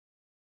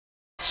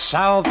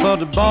south of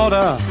the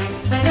border,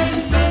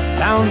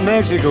 down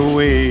Mexico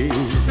way.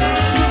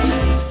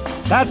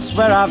 That's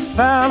where I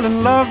fell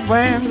in love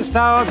when the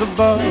stars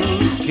above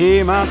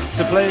came out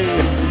to play.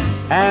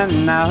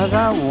 And now as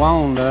I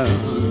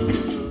wander...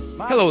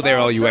 Hello there,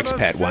 all you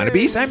expat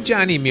wannabes. I'm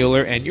Johnny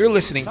Mueller, and you're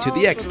listening to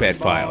the Expat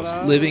Files,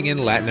 Living in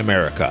Latin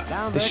America,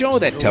 the show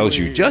that tells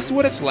you just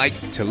what it's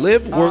like to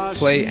live, work,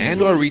 play,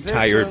 and or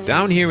retire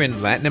down here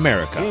in Latin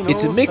America.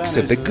 It's a mix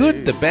of the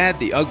good, the bad,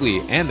 the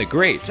ugly, and the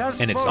great,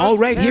 and it's all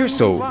right here,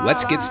 so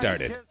let's get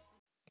started.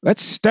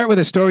 Let's start with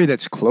a story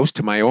that's close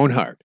to my own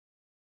heart.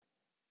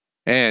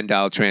 And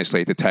I'll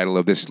translate the title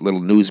of this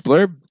little news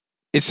blurb.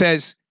 It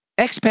says,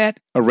 Expat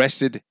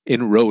Arrested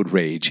in Road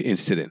Rage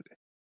Incident.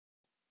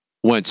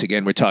 Once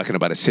again, we're talking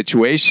about a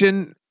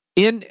situation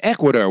in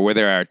Ecuador where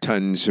there are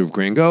tons of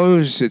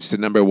gringos. It's the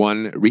number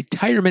one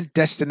retirement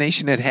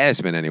destination, it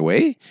has been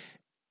anyway,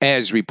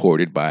 as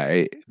reported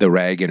by the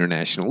RAG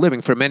International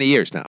Living for many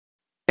years now.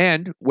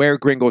 And where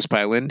gringos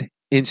pile in,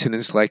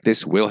 incidents like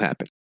this will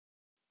happen.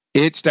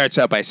 It starts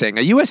out by saying,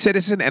 a U.S.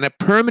 citizen and a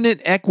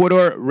permanent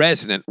Ecuador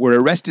resident were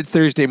arrested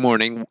Thursday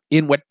morning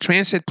in what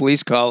transit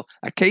police call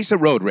a case of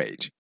road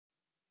rage.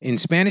 In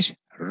Spanish,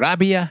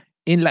 rabia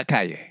en la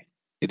calle.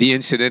 The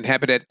incident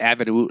happened at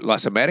Avenue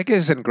Las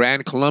Americas and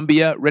Gran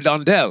Colombia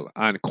Redondel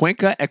on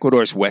Cuenca,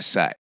 Ecuador's west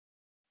side.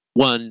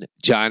 One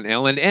John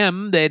Allen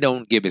M., they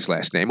don't give his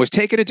last name, was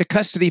taken into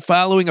custody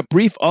following a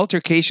brief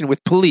altercation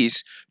with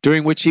police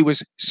during which he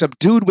was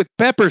subdued with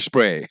pepper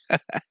spray.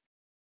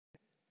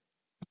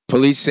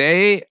 Police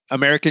say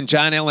American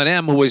John Allen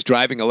M., who was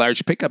driving a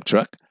large pickup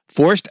truck,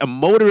 forced a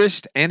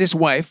motorist and his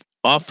wife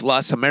off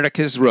Las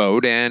Americas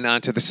Road and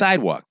onto the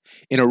sidewalk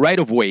in a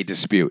right-of-way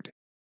dispute.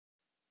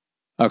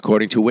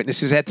 According to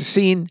witnesses at the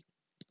scene,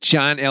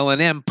 John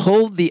Allen M.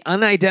 pulled the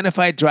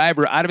unidentified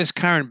driver out of his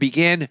car and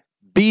began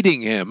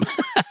beating him.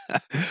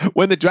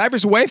 When the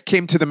driver's wife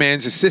came to the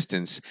man's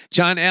assistance,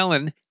 John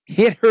Allen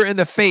hit her in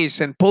the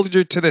face and pulled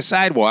her to the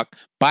sidewalk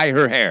by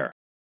her hair.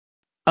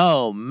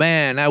 Oh,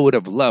 man, I would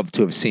have loved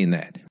to have seen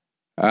that.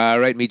 All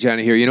right, me,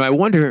 Johnny, here. I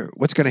wonder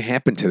what's going to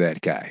happen to that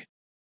guy.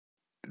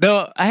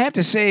 Though, I have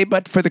to say,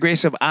 but for the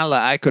grace of Allah,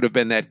 I could have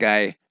been that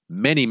guy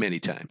many, many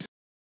times.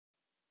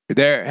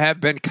 There have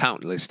been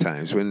countless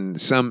times when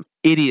some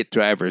idiot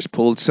drivers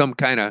pulled some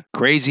kind of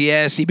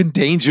crazy-ass, even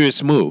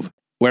dangerous move,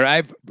 where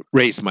I've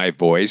raised my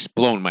voice,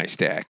 blown my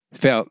stack,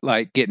 felt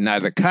like getting out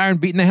of the car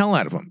and beating the hell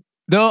out of them.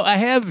 Though I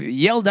have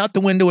yelled out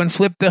the window and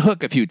flipped the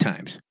hook a few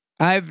times.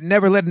 I've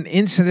never let an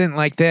incident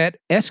like that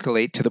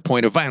escalate to the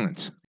point of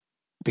violence.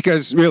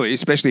 Because really,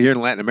 especially here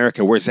in Latin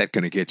America, where's that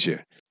going to get you?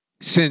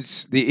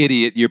 Since the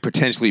idiot you're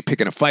potentially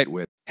picking a fight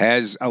with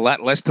has a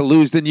lot less to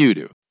lose than you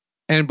do.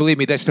 And believe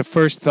me, that's the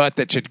first thought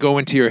that should go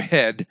into your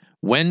head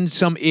when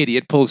some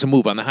idiot pulls a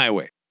move on the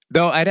highway.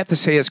 Though I'd have to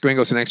say us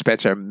gringos and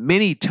expats are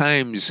many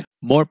times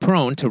more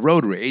prone to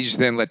road rage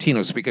than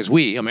Latinos because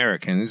we,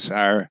 Americans,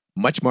 are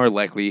much more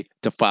likely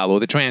to follow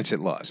the transit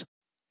laws.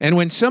 And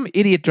when some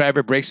idiot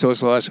driver breaks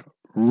those laws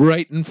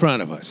right in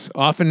front of us,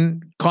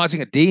 often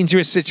causing a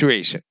dangerous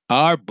situation,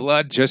 our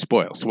blood just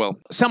boils. Well,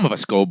 some of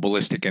us go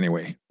ballistic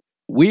anyway.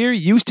 We're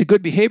used to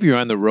good behavior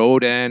on the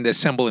road and a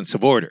semblance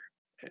of order.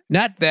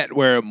 Not that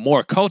we're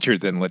more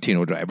cultured than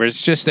Latino drivers,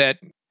 it's just that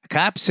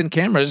cops and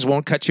cameras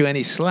won't cut you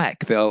any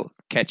slack. They'll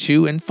catch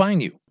you and fine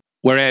you.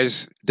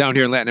 Whereas down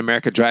here in Latin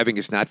America, driving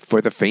is not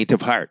for the faint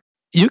of heart.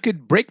 You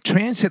could break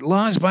transit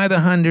laws by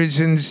the hundreds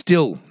and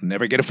still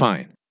never get a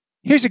fine.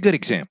 Here's a good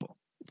example.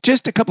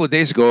 Just a couple of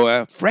days ago,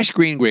 a fresh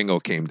green gringo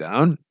came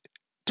down,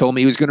 told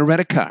me he was going to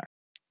rent a car.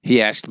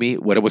 He asked me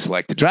what it was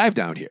like to drive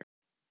down here.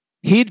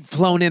 He'd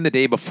flown in the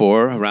day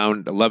before,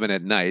 around 11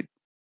 at night,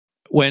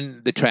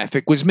 when the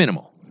traffic was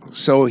minimal.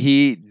 So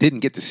he didn't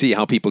get to see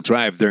how people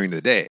drive during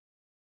the day.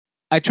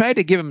 I tried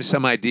to give him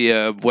some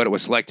idea of what it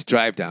was like to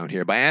drive down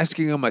here by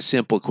asking him a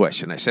simple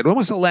question. I said, when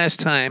was the last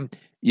time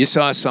you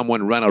saw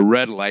someone run a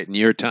red light in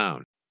your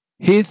town?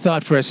 He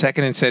thought for a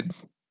second and said,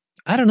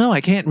 I don't know,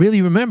 I can't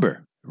really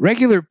remember.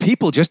 Regular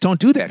people just don't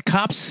do that.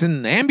 Cops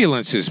and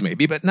ambulances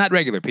maybe, but not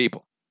regular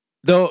people.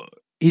 Though,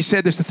 he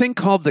said there's a thing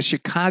called the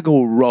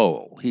Chicago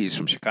roll. He's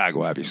from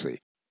Chicago, obviously.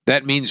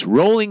 That means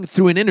rolling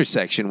through an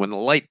intersection when the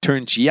light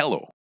turns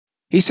yellow.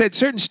 He said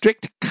certain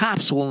strict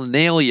cops will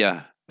nail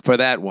you for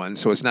that one,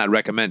 so it's not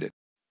recommended.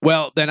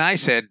 Well, then I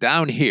said,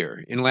 down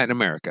here in Latin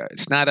America,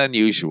 it's not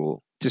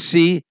unusual to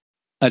see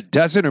a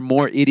dozen or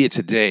more idiots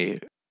a day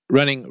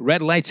running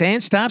red lights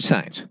and stop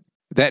signs.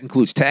 That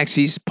includes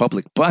taxis,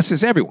 public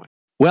buses, everyone.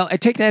 Well, I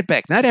take that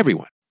back, not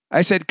everyone.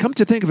 I said, come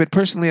to think of it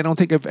personally, I don't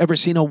think I've ever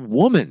seen a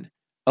woman,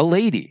 a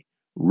lady,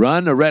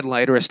 run a red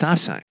light or a stop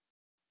sign.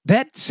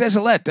 That says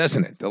a lot,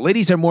 doesn't it? The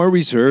ladies are more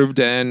reserved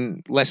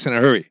and less in a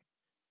hurry.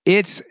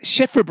 It's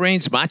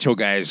shit-for-brains macho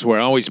guys who are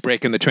always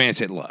breaking the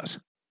transit laws.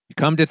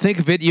 Come to think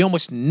of it, you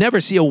almost never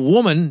see a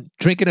woman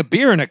drinking a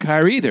beer in a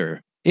car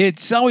either.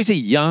 It's always a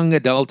young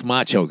adult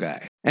macho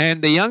guy.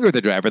 And the younger the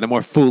driver, the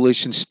more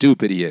foolish and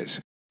stupid he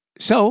is.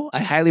 So,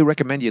 I highly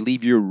recommend you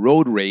leave your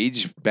road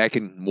rage back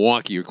in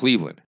Milwaukee or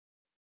Cleveland.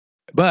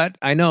 But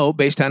I know,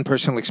 based on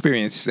personal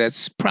experience,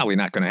 that's probably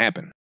not going to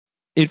happen.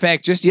 In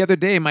fact, just the other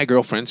day, my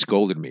girlfriend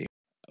scolded me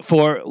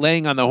for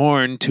laying on the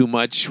horn too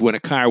much when a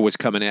car was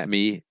coming at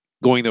me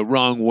going the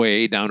wrong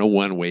way down a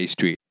one-way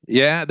street.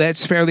 Yeah,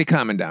 that's fairly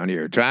common down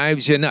here.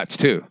 Drives you nuts,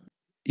 too.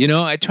 You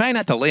know, I try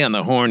not to lay on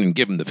the horn and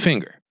give him the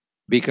finger.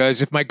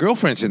 Because if my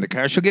girlfriend's in the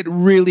car, she'll get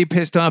really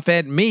pissed off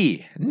at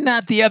me,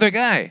 not the other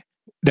guy.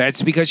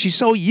 That's because she's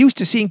so used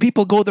to seeing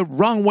people go the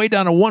wrong way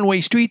down a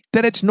one-way street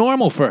that it's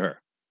normal for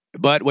her.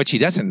 But what she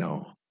doesn't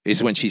know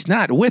is when she's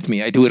not with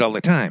me, I do it all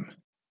the time.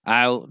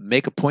 I'll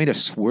make a point of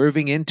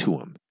swerving into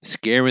him,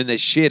 scaring the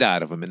shit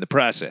out of him in the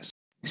process.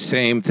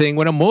 Same thing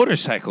when a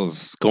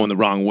motorcycle's going the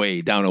wrong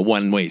way down a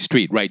one-way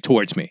street right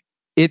towards me.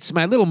 It's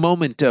my little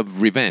moment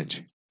of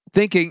revenge,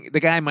 thinking the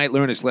guy might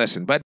learn his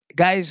lesson, but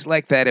guys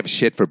like that have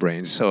shit for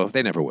brains, so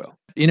they never will.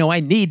 You know, I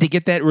need to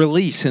get that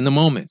release in the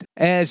moment,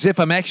 as if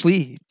I'm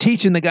actually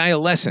teaching the guy a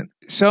lesson.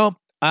 So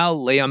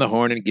I'll lay on the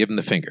horn and give him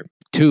the finger.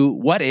 To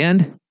what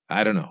end?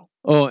 I don't know.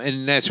 Oh,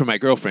 and as for my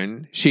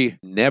girlfriend, she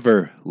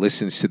never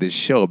listens to this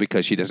show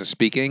because she doesn't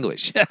speak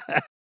English.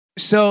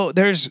 So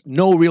there's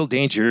no real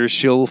danger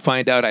she'll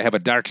find out I have a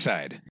dark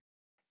side.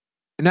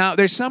 Now,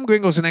 there's some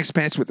gringos and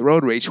expats with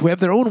road rage who have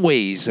their own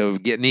ways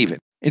of getting even.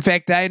 In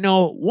fact, I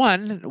know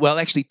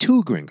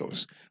two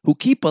gringos who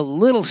keep a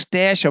little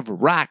stash of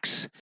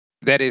rocks,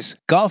 that is,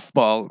 golf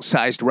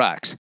ball-sized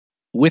rocks,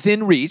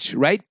 within reach,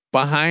 right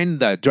behind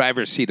the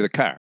driver's seat of the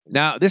car.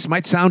 Now, this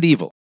might sound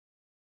evil.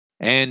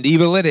 And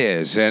evil it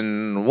is,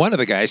 and one of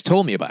the guys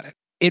told me about it.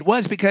 It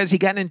was because he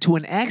got into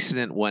an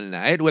accident one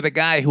night with a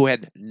guy who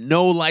had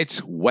no lights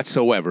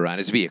whatsoever on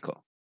his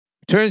vehicle.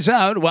 Turns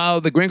out, while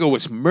the gringo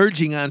was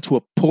merging onto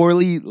a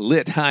poorly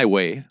lit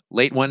highway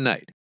late one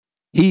night,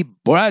 he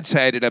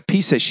broadsided a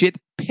piece of shit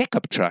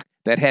pickup truck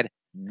that had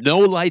no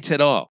lights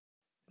at all.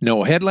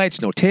 No headlights,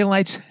 no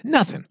taillights,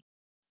 nothing.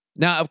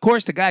 Now, of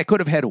course, the guy could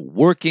have had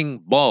working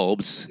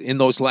bulbs in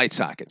those light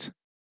sockets.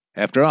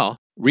 After all,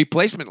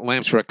 replacement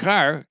lamps for a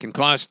car can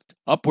cost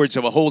upwards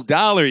of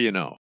 $100, you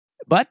know.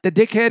 But the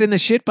dickhead in the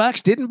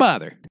shitbox didn't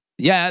bother.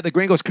 Yeah, the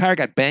gringo's car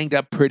got banged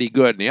up pretty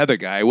good, and the other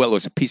guy, well,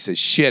 was a piece of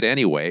shit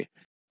anyway.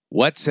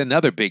 What's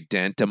another big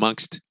dent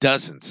amongst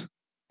dozens?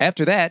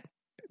 After that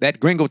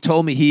gringo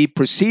told me he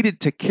proceeded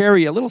to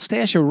carry a little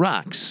stash of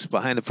rocks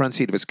behind the front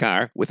seat of his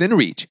car within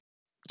reach,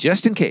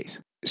 just in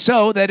case.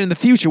 So that in the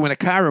future, when a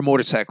car or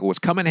motorcycle was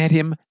coming at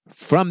him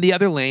from the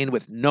other lane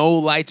with no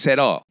lights at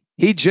all,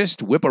 he'd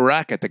just whip a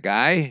rock at the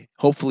guy,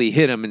 hopefully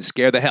hit him and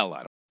scare the hell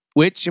out of him.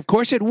 Which, of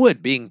course, it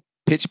would, being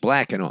pitch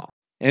black and all.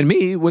 And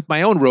me, with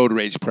my own road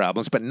rage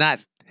problems, but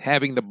not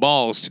having the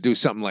balls to do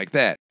something like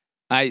that.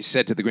 I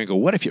said to the gringo,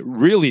 what if you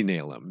really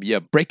nail him? You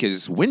break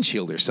his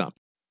windshield or something.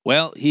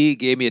 Well, he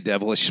gave me a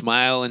devilish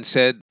smile and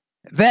said,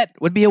 that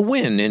would be a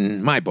win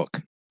in my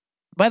book.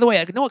 By the way,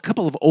 I know a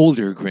couple of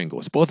older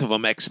gringos, both of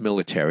them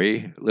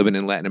ex-military, living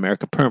in Latin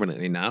America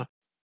permanently now.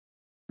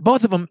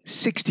 Both of them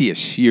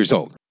 60-ish years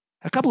old.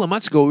 A couple of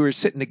months ago, we were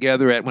sitting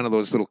together at one of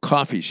those little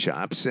coffee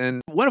shops,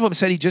 and one of them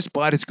said he just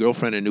bought his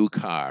girlfriend a new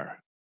car.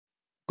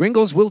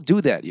 Gringos will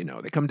do that, you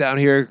know. They come down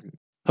here,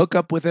 hook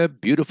up with a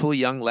beautiful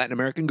young Latin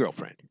American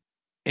girlfriend,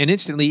 and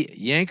instantly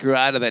yank her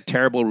out of that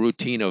terrible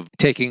routine of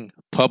taking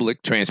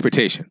public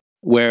transportation,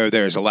 where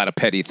there's a lot of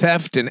petty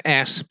theft and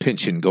ass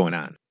pinching going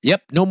on.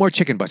 Yep, no more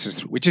chicken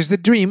buses, which is the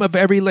dream of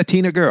every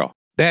Latina girl.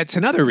 That's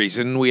another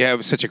reason we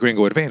have such a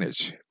gringo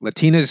advantage.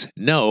 Latinas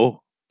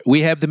know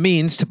we have the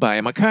means to buy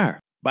them a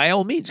car. By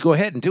all means, go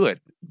ahead and do it.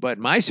 But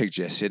my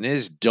suggestion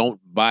is don't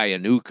buy a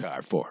new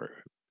car for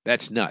her.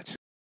 That's nuts.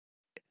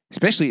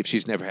 Especially if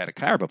she's never had a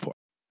car before.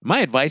 My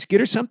advice, get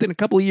her something a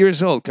couple of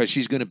years old because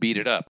she's going to beat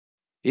it up.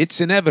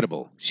 It's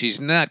inevitable. She's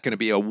not going to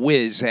be a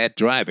whiz at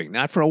driving.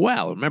 Not for a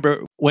while.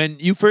 Remember when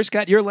you first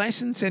got your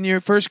license and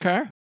your first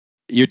car?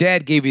 Your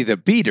dad gave you the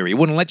beater. He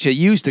wouldn't let you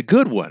use the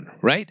good one,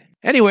 right?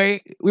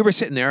 Anyway, we were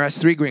sitting there, us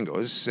three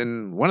gringos,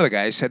 and one of the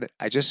guys said,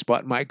 I just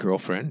bought my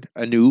girlfriend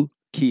a new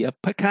Kia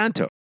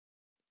Picanto.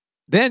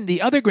 Then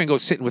the other gringo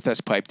sitting with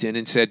us piped in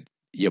and said,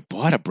 you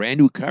bought a brand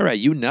new car? Are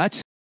you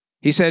nuts?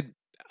 He said,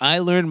 I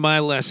learned my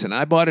lesson.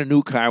 I bought a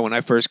new car when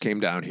I first came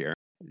down here.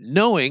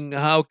 Knowing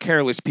how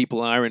careless people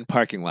are in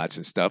parking lots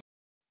and stuff,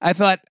 I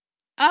thought,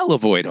 I'll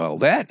avoid all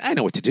that. I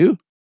know what to do.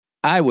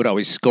 I would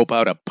always scope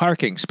out a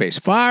parking space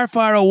far,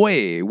 far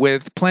away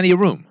with plenty of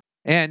room.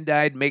 And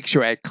I'd make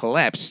sure I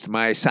collapsed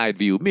my side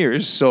view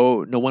mirrors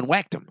so no one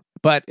whacked them.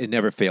 But it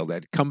never failed.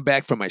 I'd come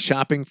back from my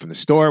shopping, from the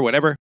store,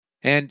 whatever,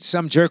 and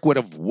some jerk would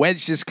have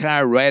wedged his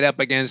car right up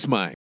against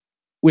mine.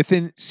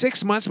 Within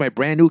 6 months, my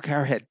brand new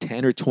car had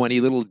 10 or 20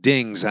 little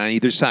dings on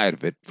either side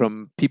of it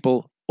from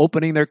people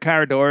opening their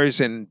car doors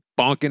and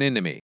bonking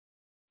into me.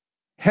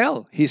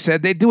 Hell, he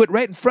said, they'd do it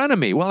right in front of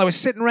me while I was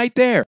sitting right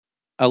there.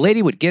 A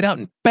lady would get out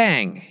and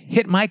bang,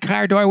 hit my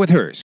car door with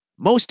hers.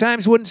 Most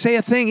times wouldn't say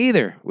a thing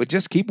either, would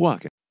just keep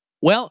walking.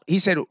 Well, he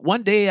said,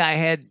 one day I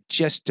had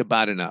just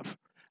about enough.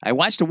 I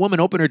watched a woman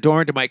open her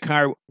door into my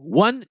car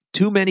one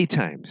too many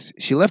times.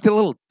 She left a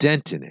little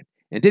dent in it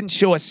and didn't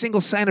show a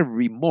single sign of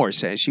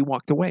remorse as she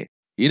walked away.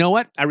 You know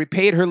what? I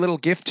repaid her little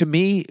gift to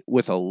me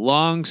with a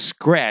long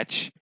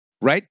scratch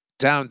right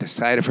down the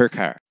side of her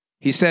car.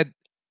 He said,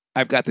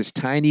 I've got this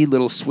tiny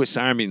little Swiss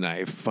Army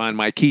knife on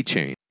my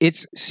keychain.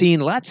 It's seen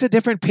lots of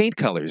different paint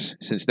colors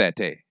since that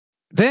day.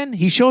 Then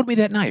he showed me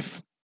that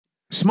knife.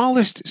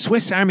 Smallest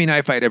Swiss Army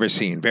knife I'd ever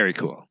seen. Very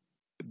cool.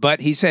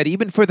 But he said,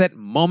 even for that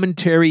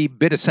momentary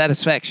bit of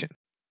satisfaction,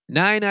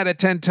 9 out of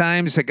 10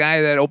 times the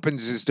guy that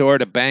opens his door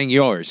to bang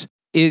yours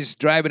is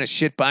driving a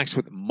shitbox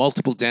with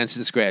multiple dents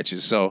and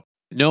scratches, so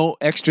no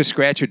extra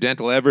scratch or dent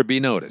will ever be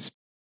noticed.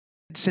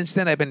 Since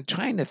then, I've been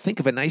trying to think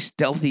of a nice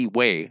stealthy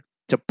way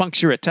to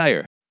puncture a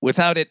tire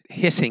without it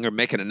hissing or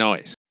making a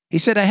noise. He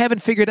said, I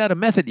haven't figured out a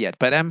method yet,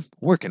 but I'm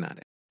working on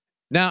it.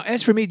 Now,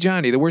 as for me,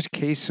 Johnny, the worst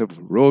case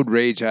of road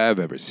rage I've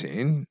ever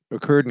seen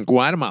occurred in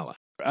Guatemala.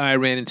 I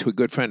ran into a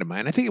good friend of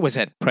mine. I think it was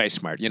at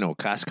PriceSmart,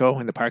 Costco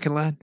in the parking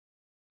lot.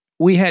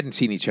 We hadn't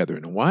seen each other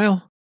in a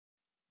while.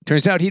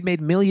 Turns out he'd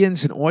made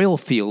millions in oil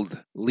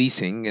field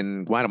leasing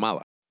in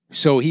Guatemala.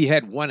 So he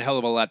had one hell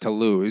of a lot to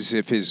lose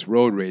if his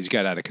road rage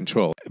got out of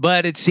control.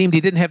 But it seemed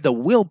he didn't have the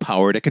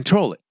willpower to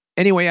control it.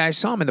 Anyway, I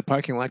saw him in the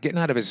parking lot getting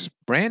out of his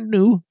brand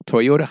new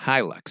Toyota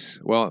Hilux.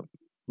 Well, at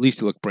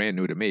least it looked brand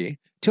new to me.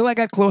 Till I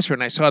got closer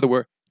and I saw there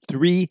were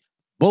 3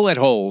 bullet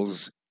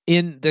holes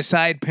in the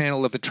side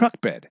panel of the truck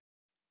bed.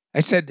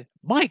 I said,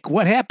 Mike,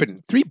 what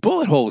happened? 3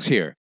 bullet holes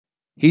here.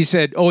 He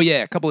said, oh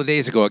yeah, a couple of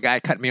days ago, a guy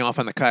cut me off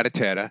on the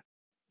carretera.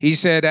 He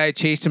said I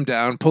chased him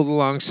down, pulled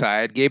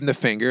alongside, gave him the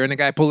finger, and the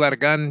guy pulled out a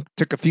gun,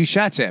 took a few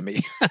shots at me.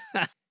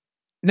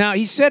 Now,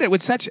 he said it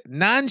with such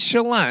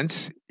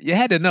nonchalance, you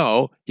had to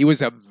know he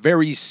was a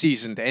very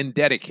seasoned and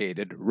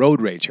dedicated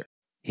road rager.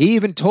 He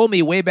even told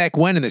me way back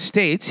when in the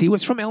States, he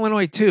was from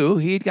Illinois too,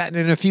 he'd gotten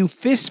in a few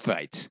fist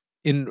fights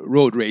in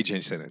road rage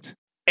incidents.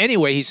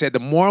 Anyway, he said the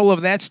moral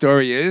of that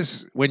story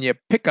is, when you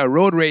pick a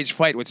road rage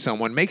fight with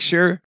someone, make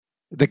sure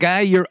the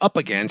guy you're up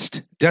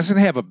against doesn't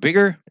have a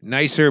bigger,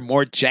 nicer,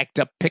 more jacked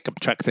up pickup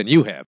truck than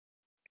you have.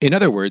 In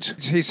other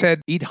words, he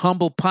said, eat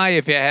humble pie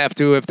if you have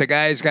to if the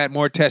guy's got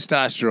more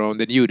testosterone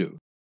than you do.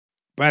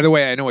 By the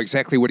way, I know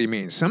exactly what he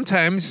means.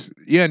 Sometimes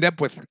you end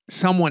up with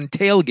someone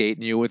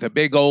tailgating you with a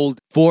big old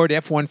Ford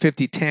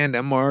F-150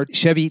 Tandem or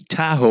Chevy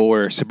Tahoe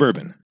or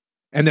Suburban.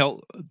 And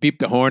they'll beep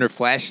the horn or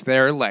flash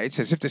their lights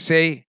as if to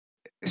say,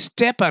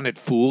 step on it,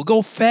 fool,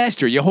 go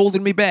faster, you're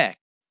holding me back.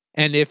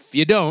 And if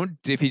you don't,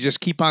 if you just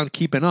keep on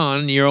keeping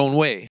on your own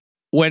way,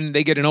 when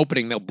they get an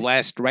opening, they'll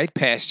blast right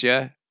past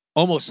you,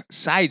 almost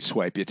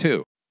sideswipe you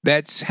too.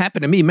 That's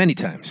happened to me many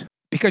times.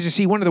 Because you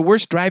see, one of the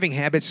worst driving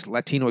habits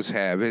Latinos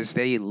have is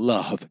they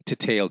love to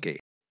tailgate.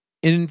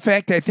 In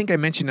fact, I think I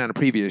mentioned on a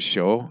previous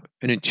show,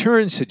 an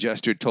insurance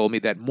adjuster told me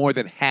that more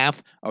than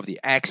half of the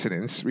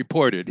accidents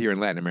reported here in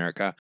Latin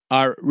America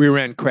are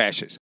rear-end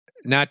crashes.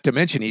 Not to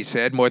mention, he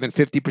said, more than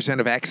 50%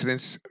 of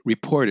accidents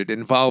reported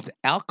involved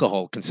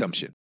alcohol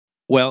consumption.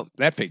 Well,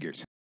 that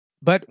figures.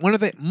 But one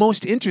of the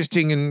most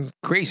interesting and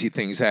crazy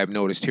things I've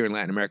noticed here in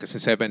Latin America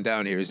since I've been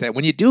down here is that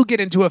when you do get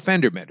into a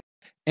fender bender,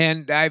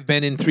 and I've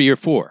been in 3 or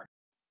 4,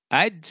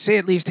 I'd say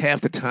at least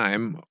half the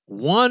time,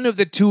 one of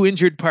the 2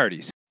 injured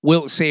parties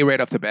will say right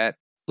off the bat,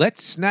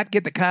 let's not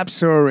get the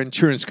cops or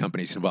insurance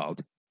companies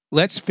involved.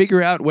 Let's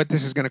figure out what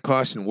this is going to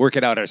cost and work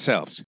it out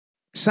ourselves.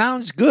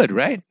 Sounds good,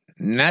 right?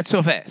 Not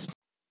so fast.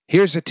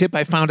 Here's a tip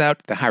I found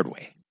out the hard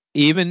way.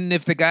 Even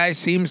if the guy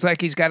seems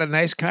like he's got a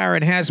nice car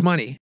and has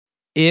money,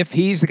 if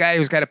he's the guy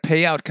who's got to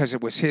pay out because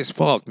it was his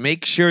fault,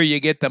 make sure you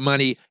get the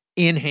money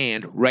in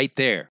hand right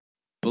there.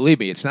 Believe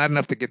me, it's not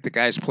enough to get the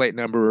guy's plate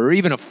number or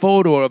even a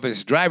photo of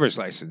his driver's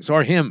license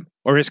or him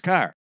or his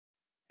car.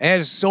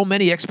 As so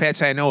many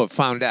expats I know have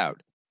found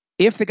out,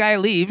 if the guy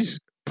leaves,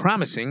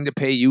 promising to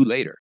pay you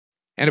later.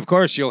 And of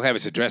course, you'll have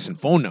his address and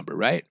phone number,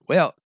 right?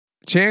 Well,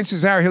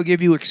 chances are he'll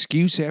give you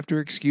excuse after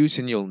excuse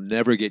and you'll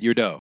never get your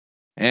dough.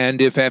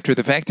 And if after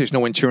the fact there's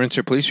no insurance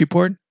or police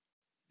report,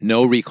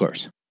 no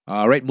recourse.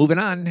 All right, moving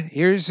on.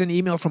 Here's an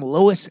email from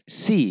Lois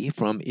C.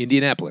 from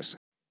Indianapolis.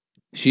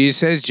 She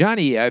says,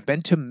 Johnny, I've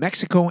been to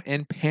Mexico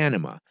and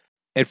Panama.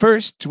 At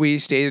first, we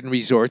stayed in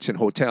resorts and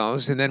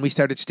hotels, and then we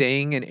started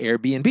staying in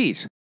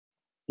Airbnbs.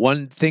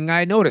 One thing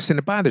I noticed, and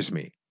it bothers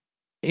me,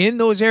 in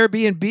those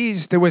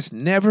Airbnbs, there was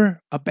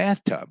never a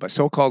bathtub, a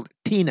so-called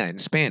tina in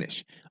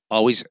Spanish.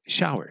 Always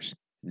showers,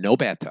 no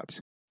bathtubs.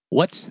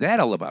 What's that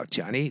all about,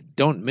 Johnny?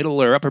 Don't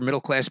middle or upper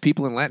middle class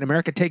people in Latin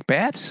America take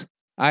baths?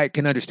 I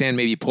can understand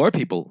maybe poor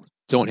people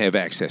don't have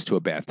access to a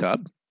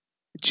bathtub,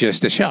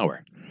 just a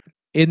shower.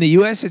 In the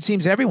U.S., it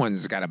seems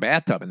everyone's got a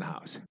bathtub in the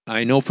house.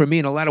 I know for me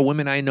and a lot of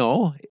women I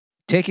know,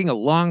 taking a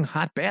long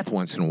hot bath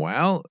once in a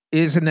while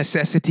is a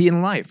necessity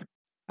in life.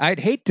 I'd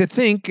hate to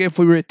think if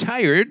we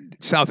retired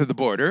south of the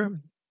border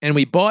and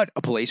we bought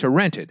a place or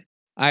rented,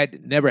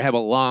 I'd never have a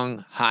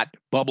long hot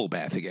bubble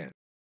bath again.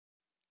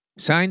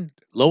 Signed,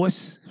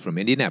 Lois from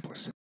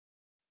Indianapolis.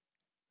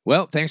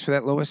 Well, thanks for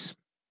that, Lois.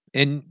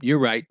 And you're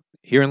right.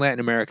 Here in Latin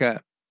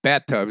America,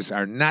 bathtubs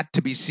are not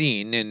to be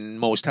seen in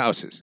most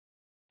houses.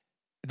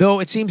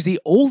 Though it seems the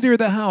older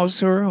the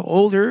house or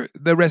older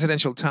the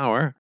residential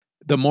tower,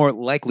 the more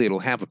likely it'll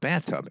have a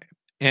bathtub.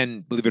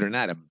 And believe it or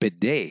not, a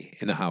bidet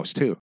in the house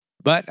too.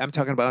 But I'm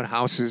talking about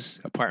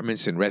houses,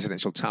 apartments, and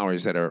residential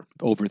towers that are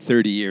over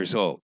 30 years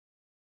old.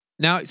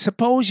 Now,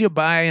 suppose you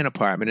buy an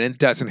apartment and it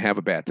doesn't have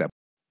a bathtub.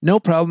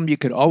 No problem, you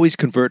could always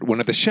convert one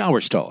of the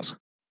shower stalls.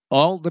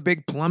 All the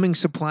big plumbing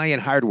supply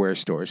and hardware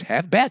stores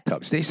have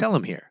bathtubs. They sell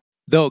them here.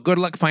 Though, good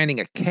luck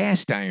finding a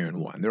cast iron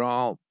one. They're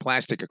all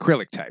plastic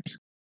acrylic types.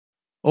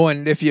 Oh,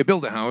 and if you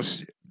build a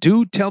house,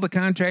 do tell the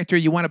contractor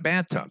you want a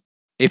bathtub.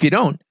 If you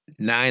don't,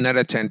 9 out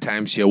of 10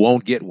 times you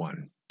won't get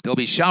one. There'll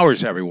be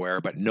showers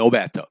everywhere, but no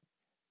bathtub.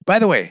 By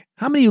the way,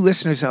 how many of you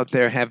listeners out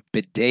there have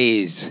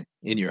bidets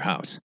in your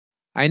house?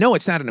 I know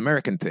it's not an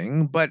American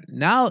thing, but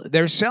now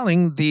they're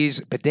selling these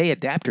bidet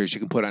adapters you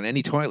can put on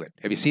any toilet.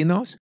 Have you seen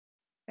those?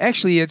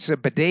 Actually, it's a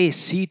bidet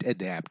seat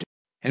adapter.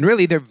 And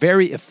really, they're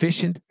very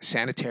efficient,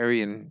 sanitary,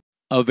 and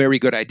a very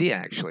good idea,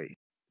 actually.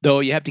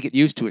 Though you have to get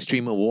used to a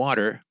stream of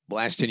water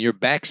blasting your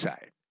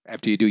backside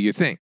after you do your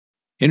thing.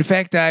 In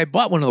fact, I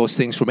bought one of those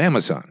things from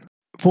Amazon.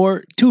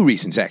 For 2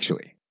 reasons,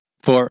 actually.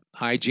 For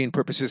hygiene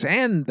purposes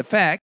and the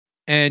fact,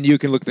 and you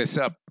can look this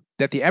up,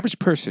 that the average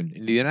person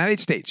in the United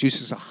States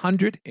uses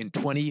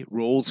 120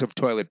 rolls of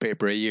toilet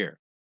paper a year.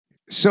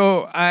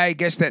 So I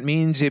guess that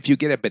means if you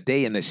get a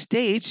bidet in the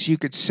States, you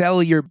could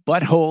sell your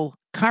butthole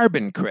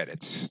carbon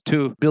credits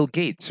to Bill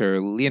Gates or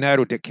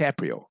Leonardo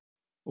DiCaprio.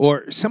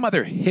 Or some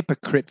other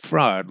hypocrite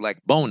fraud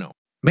like Bono.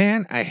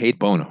 Man, I hate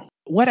Bono.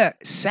 What a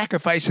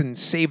sacrifice and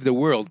save the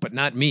world, but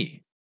not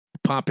me.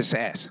 Pompous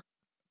ass.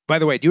 By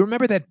the way, do you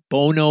remember that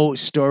Bono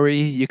story?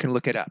 You can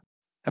look it up.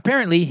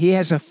 Apparently, he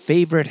has a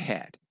favorite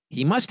hat.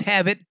 He must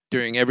have it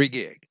during every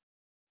gig.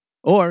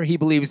 Or he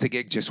believes the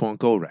gig just won't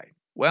go right.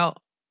 Well,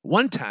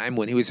 one time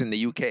when he was in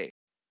the UK,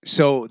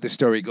 so the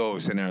story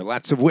goes, and there are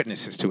lots of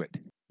witnesses to it,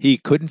 he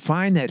couldn't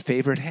find that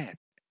favorite hat.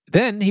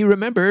 Then he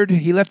remembered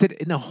he left it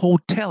in a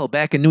hotel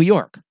back in New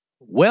York.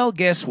 Well,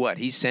 guess what?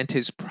 He sent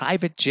his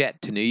private jet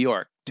to New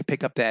York to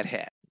pick up that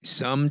hat.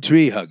 Some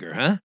tree hugger,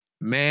 huh?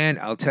 Man,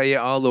 I'll tell you,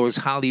 all those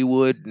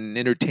Hollywood and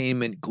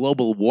entertainment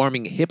global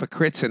warming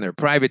hypocrites and their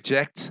private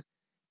jets,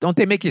 don't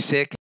they make you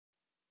sick?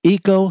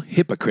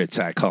 Eco-hypocrites,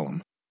 I call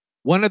them.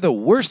 One of the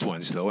worst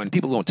ones, though, and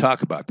people don't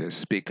talk about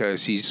this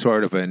because he's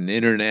sort of an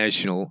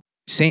international,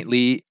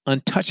 saintly,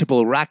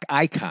 untouchable rock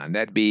icon.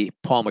 That'd be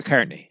Paul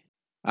McCartney.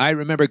 I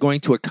remember going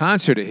to a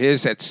concert of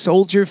his at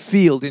Soldier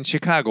Field in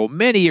Chicago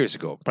many years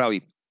ago,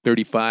 probably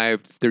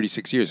 35,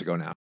 36 years ago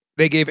now.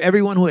 They gave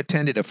everyone who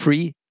attended a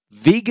free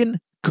vegan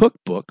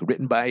cookbook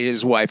written by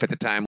his wife at the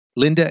time,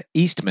 Linda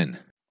Eastman.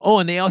 Oh,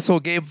 and they also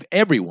gave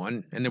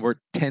everyone, and there were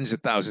tens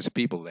of thousands of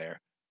people there,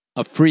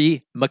 a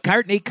free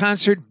McCartney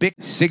concert Bic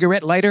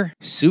cigarette lighter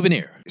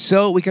souvenir.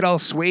 So we could all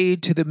sway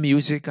to the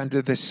music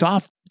under the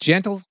soft,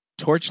 gentle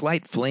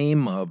torchlight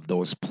flame of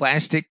those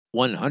plastic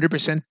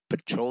 100%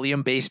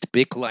 petroleum-based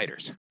Bic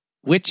lighters,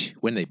 which,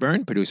 when they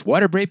burn, produce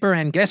water vapor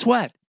and guess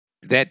what?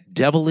 That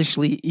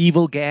devilishly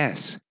evil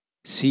gas,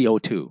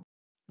 CO2.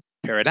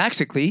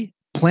 Paradoxically,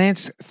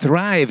 plants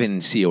thrive in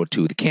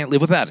CO2. They can't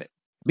live without it.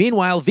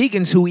 Meanwhile,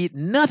 vegans who eat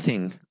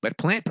nothing but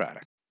plant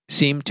products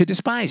seem to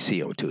despise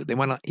CO2. They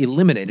want to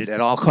eliminate it at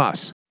all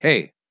costs.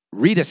 Hey,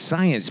 read a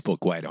science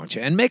book, why don't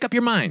you, and make up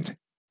your mind.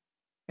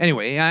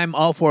 Anyway, I'm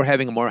all for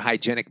having a more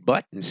hygienic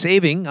butt and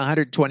saving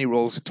 120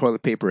 rolls of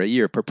toilet paper a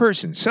year per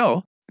person.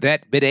 So,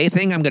 that bidet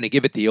thing, I'm going to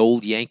give it the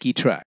old Yankee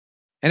try.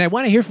 And I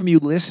want to hear from you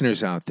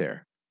listeners out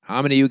there.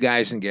 How many of you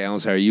guys and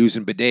gals are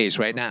using bidets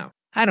right now?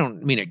 I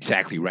don't mean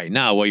exactly right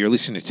now while you're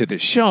listening to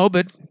this show,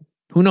 but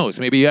who knows,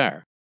 maybe you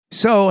are.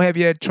 So, have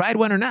you tried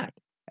one or not?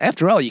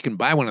 After all, you can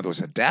buy one of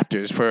those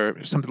adapters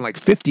for something like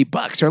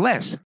 $50 or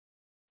less.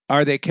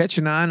 Are they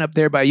catching on up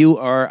there by you,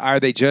 or are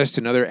they just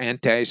another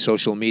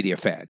anti-social media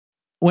fad?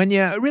 When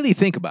you really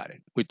think about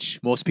it, which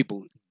most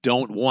people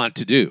don't want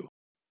to do,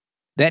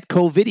 that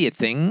COVID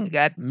thing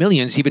got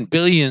millions, even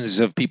billions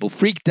of people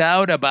freaked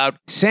out about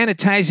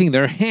sanitizing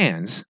their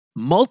hands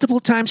multiple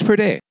times per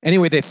day.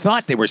 Anyway, they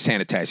thought they were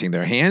sanitizing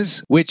their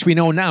hands, which we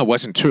know now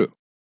wasn't true.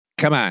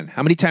 Come on,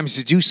 how many times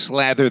did you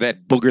slather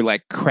that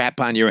booger-like crap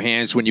on your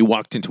hands when you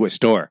walked into a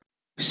store?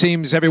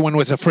 Seems everyone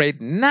was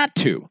afraid not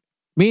to.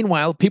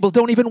 Meanwhile, people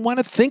don't even want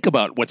to think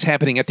about what's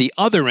happening at the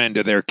other end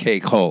of their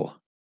cake hole.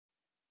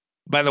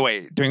 By the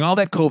way, during all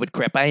that COVID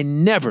crap, I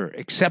never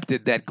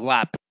accepted that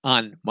glop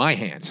on my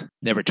hands.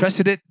 Never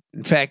trusted it.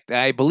 In fact,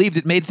 I believed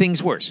it made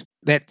things worse.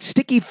 That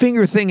sticky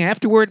finger thing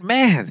afterward,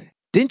 man,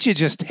 didn't you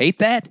just hate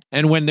that?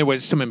 And when there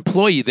was some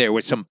employee there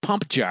with some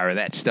pump jar of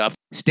that stuff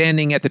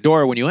standing at the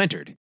door when you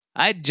entered,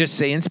 I'd just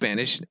say in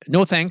Spanish,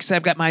 no thanks,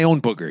 I've got my own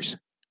boogers.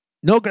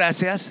 No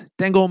gracias,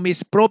 tengo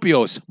mis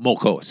propios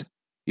mocos.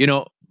 You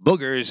know,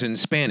 boogers in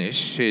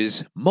Spanish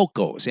is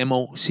mocos,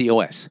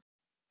 M-O-C-O-S.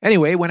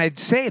 Anyway, when I'd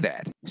say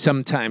that,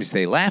 sometimes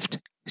they laughed,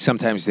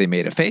 sometimes they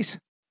made a face,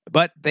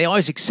 but they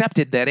always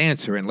accepted that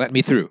answer and let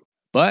me through.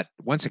 But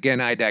once again,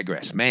 I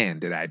digress. Man,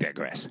 did I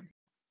digress.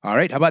 All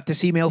right, how about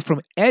this email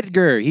from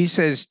Edgar? He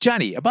says,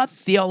 Johnny, about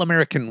the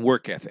all-American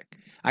work ethic.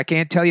 I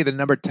can't tell you the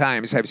number of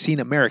times I've seen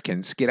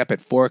Americans get up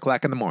at 4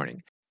 o'clock in the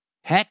morning,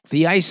 hack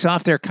the ice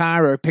off their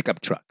car or pickup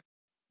truck,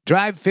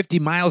 drive 50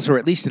 miles or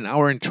at least an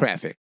hour in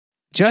traffic,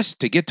 just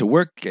to get to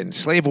work and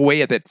slave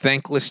away at that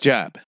thankless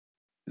job.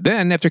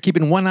 Then, after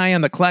keeping one eye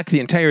on the clock the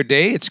entire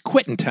day, it's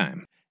quitting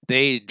time.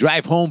 They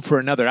drive home for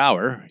another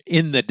hour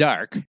in the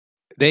dark.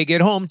 They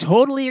get home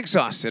totally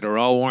exhausted or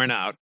all worn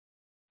out.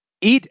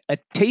 Eat a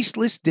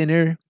tasteless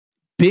dinner,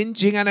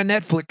 binging on a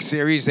Netflix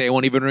series they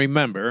won't even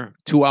remember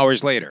 2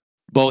 hours later.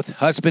 Both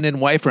husband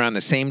and wife are on the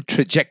same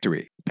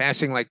trajectory,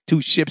 passing like two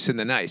ships in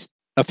the night.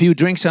 A few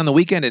drinks on the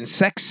weekend and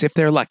sex if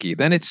they're lucky.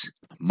 Then it's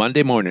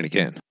Monday morning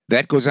again.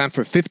 That goes on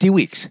for 50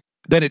 weeks.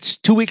 Then it's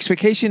 2 weeks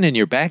vacation and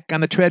you're back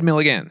on the treadmill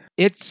again.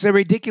 It's a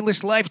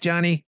ridiculous life,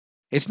 Johnny.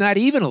 It's not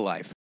even a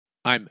life.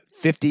 I'm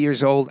 50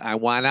 years old. I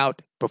want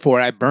out before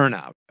I burn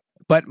out.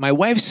 But my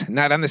wife's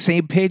not on the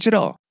same page at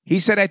all. He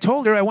said, I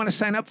told her I want to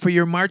sign up for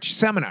your March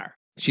seminar.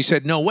 She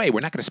said, no way,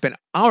 we're not going to spend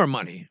our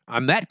money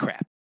on that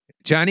crap.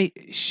 Johnny,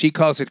 she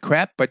calls it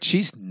crap, but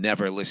she's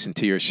never listened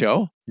to your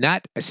show.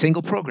 Not a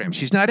single program.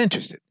 She's not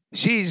interested.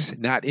 She's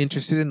not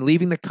interested in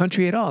leaving the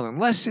country at all,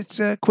 unless it's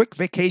a quick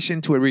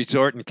vacation to a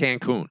resort in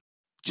Cancun.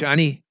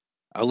 Johnny,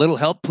 a little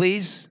help,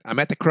 please? I'm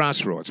at the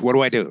crossroads. What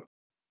do I do?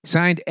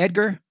 Signed,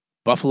 Edgar,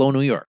 Buffalo,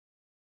 New York.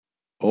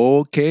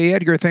 Okay,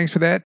 Edgar, thanks for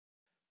that.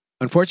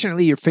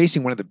 Unfortunately, you're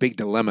facing one of the big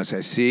dilemmas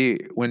I see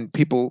when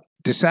people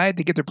decide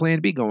to get their plan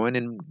B going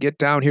and get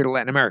down here to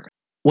Latin America.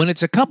 When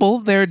it's a couple,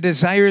 their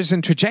desires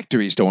and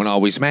trajectories don't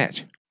always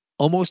match.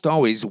 Almost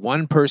always,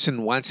 one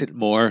person wants it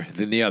more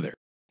than the other.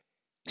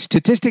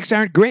 Statistics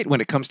aren't great when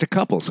it comes to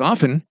couples.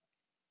 Often,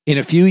 in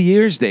a few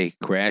years, they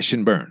crash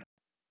and burn.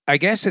 I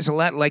guess it's a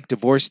lot like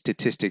divorce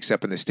statistics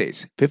up in the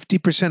States.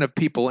 50% of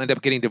people end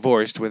up getting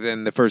divorced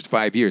within the first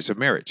 5 years of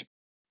marriage.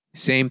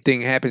 Same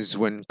thing happens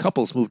when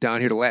couples move down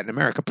here to Latin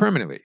America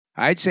permanently.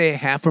 I'd say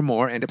half or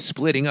more end up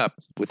splitting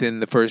up within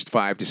the first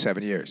 5 to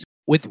 7 years.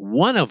 With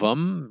one of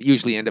them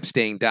usually end up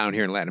staying down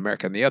here in Latin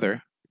America and the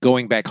other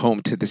going back home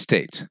to the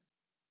States.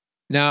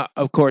 Now,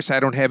 of course, I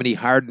don't have any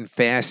hard and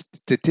fast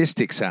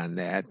statistics on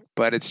that,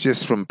 but it's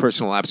just from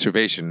personal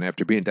observation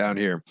after being down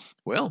here,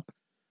 well, a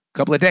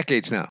couple of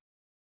decades now.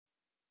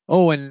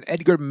 Oh, and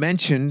Edgar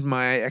mentioned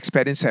my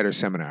Expat Insider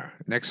Seminar.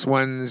 Next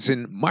one's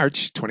in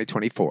March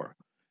 2024.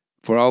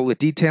 For all the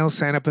details,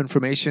 sign-up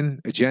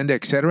information, agenda,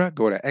 etc.,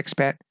 go to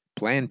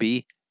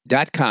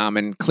expatplanb.com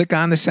and click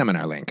on the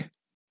seminar link.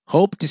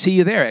 Hope to see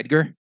you there,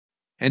 Edgar.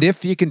 And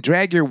if you can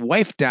drag your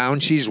wife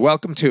down, she's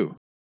welcome too.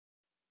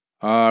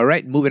 All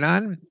right, moving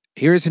on.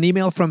 Here's an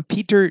email from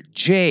Peter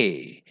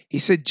J. He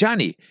said,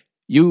 Johnny,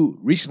 you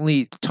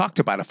recently talked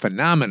about a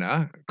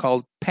phenomena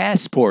called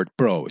passport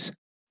bros.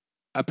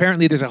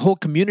 Apparently, there's a whole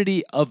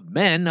community of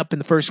men up in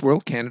the first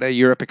world, Canada,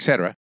 Europe,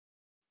 etc.,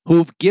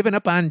 who've given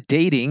up on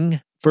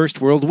dating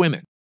first world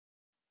women.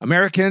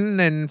 American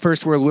and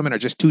first world women are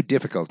just too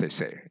difficult, they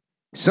say.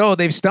 So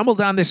they've stumbled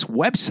on this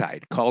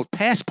website called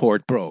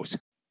Passport Bros,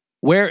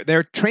 where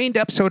they're trained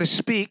up, so to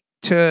speak,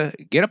 to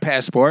get a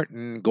passport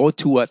and go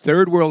to a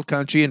third world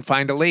country and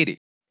find a lady.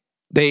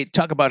 They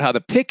talk about how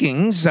the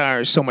pickings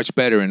are so much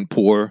better in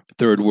poor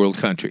third world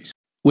countries,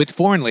 with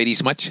foreign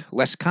ladies much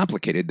less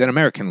complicated than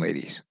American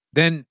ladies.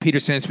 Then Peter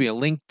sends me a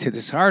link to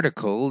this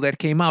article that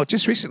came out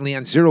just recently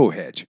on Zero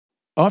Hedge,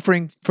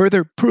 offering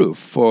further proof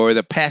for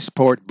the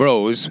Passport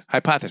Bros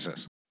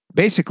hypothesis.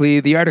 Basically,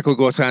 the article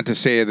goes on to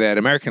say that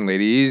American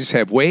ladies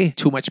have way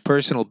too much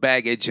personal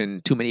baggage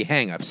and too many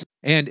hang-ups,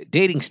 and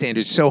dating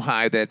standards so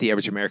high that the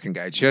average American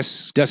guy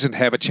just doesn't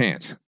have a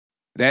chance.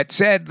 That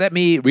said, let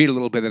me read a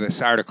little bit of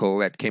this article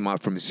that came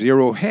out from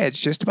Zero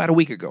Hedge just about a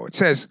week ago. It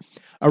says,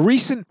 a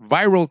recent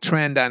viral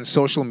trend on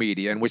social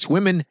media in which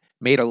women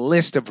made a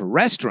list of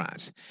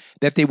restaurants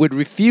that they would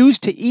refuse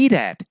to eat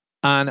at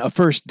on a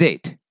first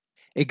date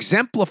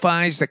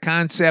exemplifies the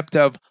concept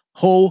of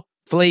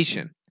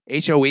hoeflation,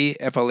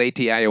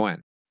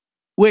 Hoeflation,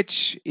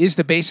 which is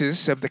the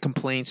basis of the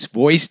complaints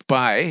voiced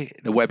by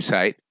the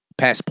website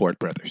Passport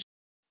Brothers.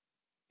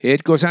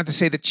 It goes on to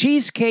say the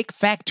Cheesecake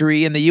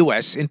Factory in the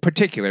U.S. in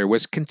particular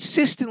was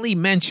consistently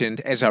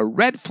mentioned as a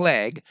red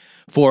flag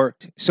for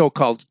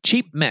so-called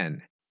cheap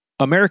men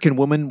American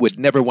women would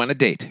never want to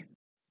date.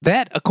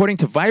 That, according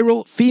to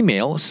viral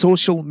female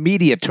social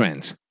media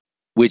trends,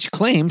 which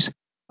claims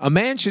a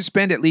man should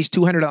spend at least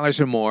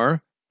 $200 or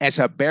more as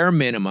a bare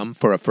minimum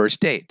for a first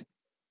date,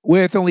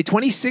 with only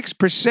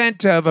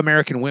 26% of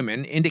American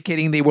women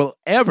indicating they will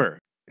ever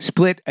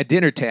split a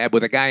dinner tab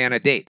with a guy on a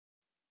date.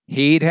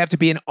 He'd have to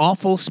be an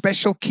awful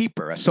special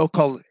keeper, a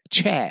so-called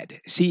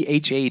Chad,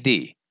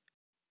 C-H-A-D,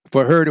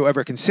 for her to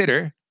ever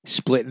consider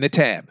splitting the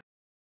tab.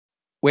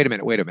 Wait a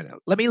minute.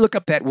 Let me look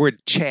up that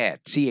word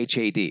Chad,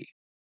 C-H-A-D.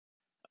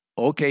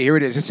 Okay, here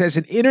it is. It says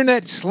in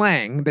internet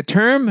slang, the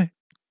term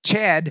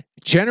Chad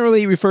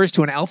generally refers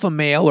to an alpha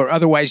male or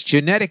otherwise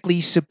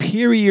genetically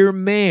superior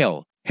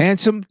male.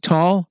 Handsome,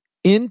 tall,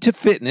 into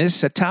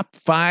fitness, a top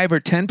 5 or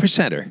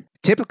 10%er,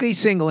 typically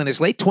single in his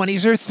late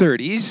 20s or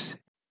 30s,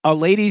 a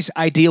lady's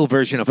ideal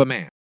version of a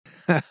man.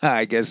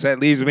 I guess that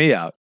leaves me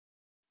out.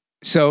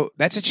 So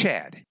that's a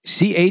Chad,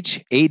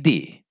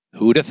 C-H-A-D,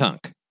 who'da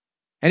thunk.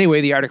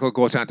 Anyway, the article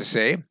goes on to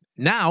say,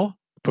 now,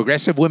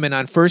 progressive women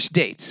on first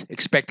dates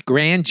expect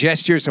grand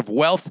gestures of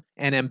wealth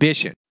and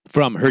ambition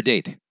from her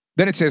date.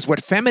 Then it says,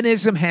 what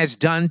feminism has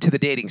done to the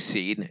dating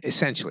scene,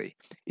 essentially,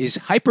 is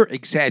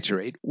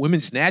hyper-exaggerate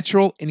women's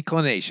natural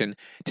inclination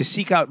to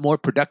seek out more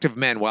productive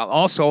men while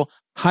also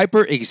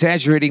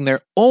hyper-exaggerating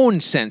their own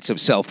sense of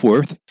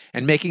self-worth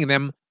and making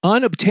them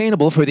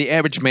unobtainable for the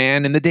average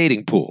man in the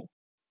dating pool.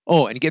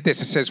 Oh, and get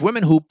this, it says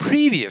women who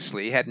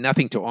previously had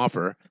nothing to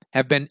offer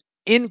have been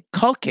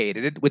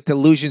inculcated with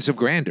delusions of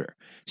grandeur,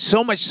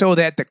 so much so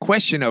that the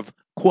question of,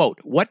 quote,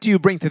 what do you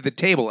bring to the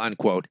table,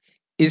 unquote,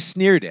 is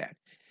sneered at.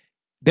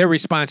 Their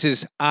response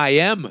is, I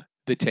am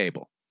the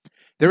table.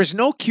 There is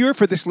no cure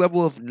for this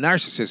level of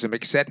narcissism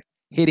except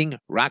hitting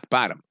rock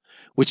bottom,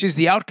 which is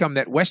the outcome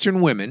that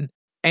Western women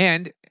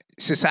and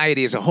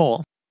society as a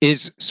whole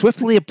is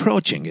swiftly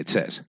approaching, it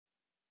says.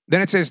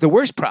 Then it says the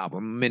worst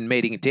problem in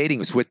mating and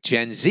dating is with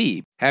Gen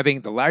Z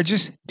having the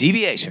largest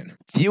deviation,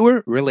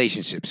 fewer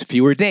relationships,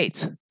 fewer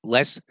dates,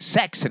 less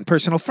sex and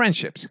personal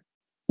friendships,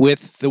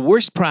 with the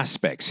worst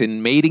prospects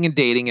in mating and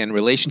dating and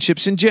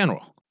relationships in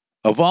general.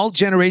 Of all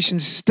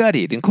generations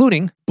studied,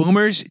 including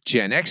boomers,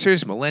 Gen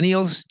Xers,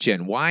 millennials,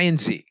 Gen Y, and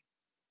Z.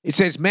 It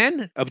says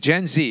men of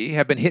Gen Z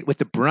have been hit with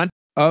the brunt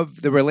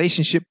of the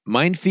relationship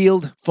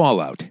minefield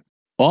fallout,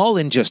 all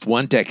in just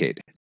 1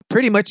 decade,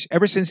 pretty much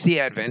ever since the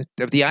advent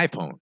of the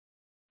iPhone.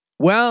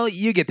 Well,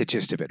 you get the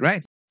gist of it,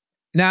 right?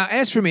 Now,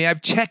 as for me,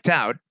 I've checked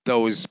out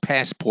those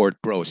passport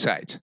bro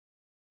sites.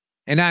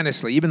 And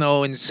honestly, even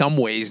though in some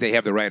ways they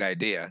have the right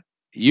idea,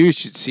 you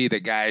should see the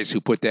guys who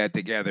put that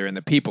together and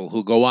the people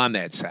who go on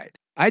that site.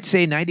 I'd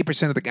say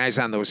 90% of the guys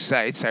on those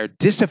sites are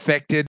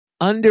disaffected,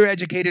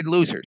 undereducated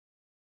losers.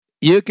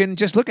 You can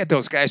just look at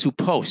those guys who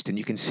post and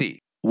you can see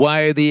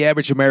why the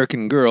average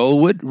American girl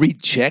would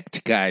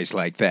reject guys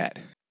like that.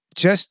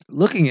 Just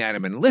looking at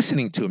them and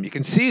listening to them, you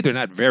can see they're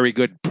not very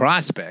good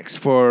prospects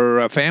for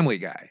a family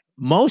guy.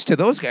 Most of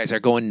those guys are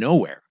going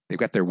nowhere. They've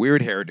got their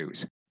weird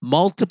hairdos,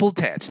 multiple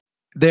tats.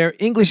 Their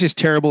English is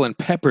terrible and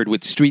peppered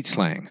with street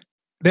slang.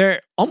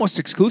 They're almost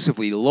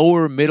exclusively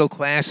lower middle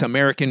class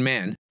American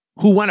men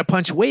who want to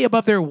punch way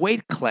above their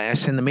weight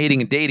class in the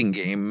mating and dating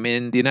game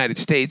in the United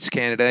States,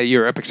 Canada,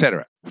 Europe,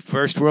 etc.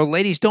 First world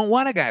ladies don't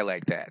want a guy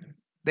like that.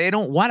 They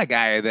don't want a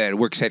guy that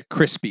works at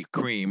Krispy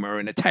Kreme or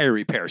in a tire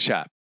repair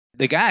shop.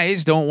 The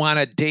guys don't want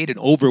to date an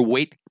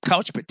overweight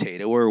couch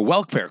potato or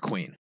welfare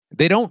queen.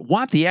 They don't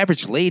want the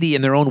average lady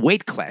in their own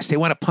weight class. They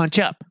want to punch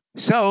up.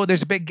 So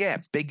there's a big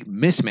gap, big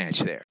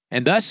mismatch there.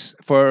 And thus,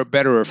 for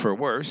better or for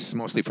worse,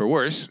 mostly for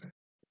worse,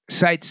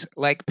 sites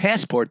like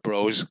Passport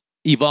Bros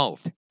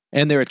evolved.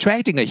 And they're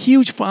attracting a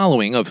huge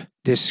following of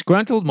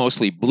disgruntled,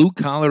 mostly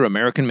blue-collar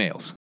American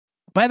males.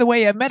 By the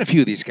way, I've met a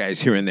few of these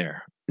guys here and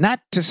there.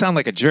 Not to sound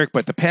like a jerk,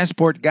 but the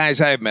Passport guys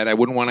I've met I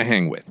wouldn't want to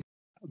hang with.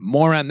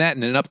 More on that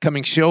in an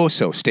upcoming show,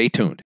 so stay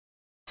tuned.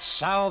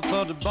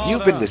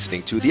 You've been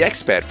listening to the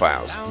Expat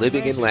Files,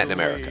 living in Latin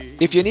America.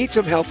 If you need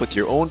some help with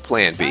your own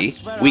plan B,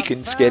 we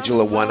can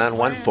schedule a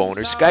one-on-one phone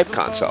or Skype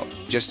consult.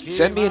 Just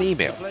send me an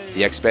email,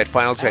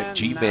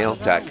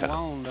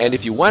 theexpatfiles@gmail.com. And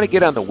if you want to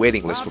get on the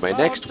waiting list for my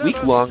next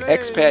week-long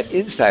Expat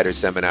Insider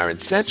Seminar in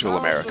Central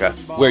America,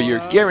 where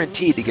you're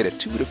guaranteed to get a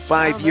 2 to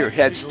 5 year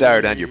head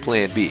start on your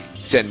plan B,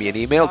 send me an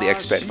email,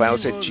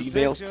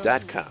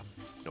 theexpatfiles@gmail.com.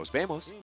 Nos vemos.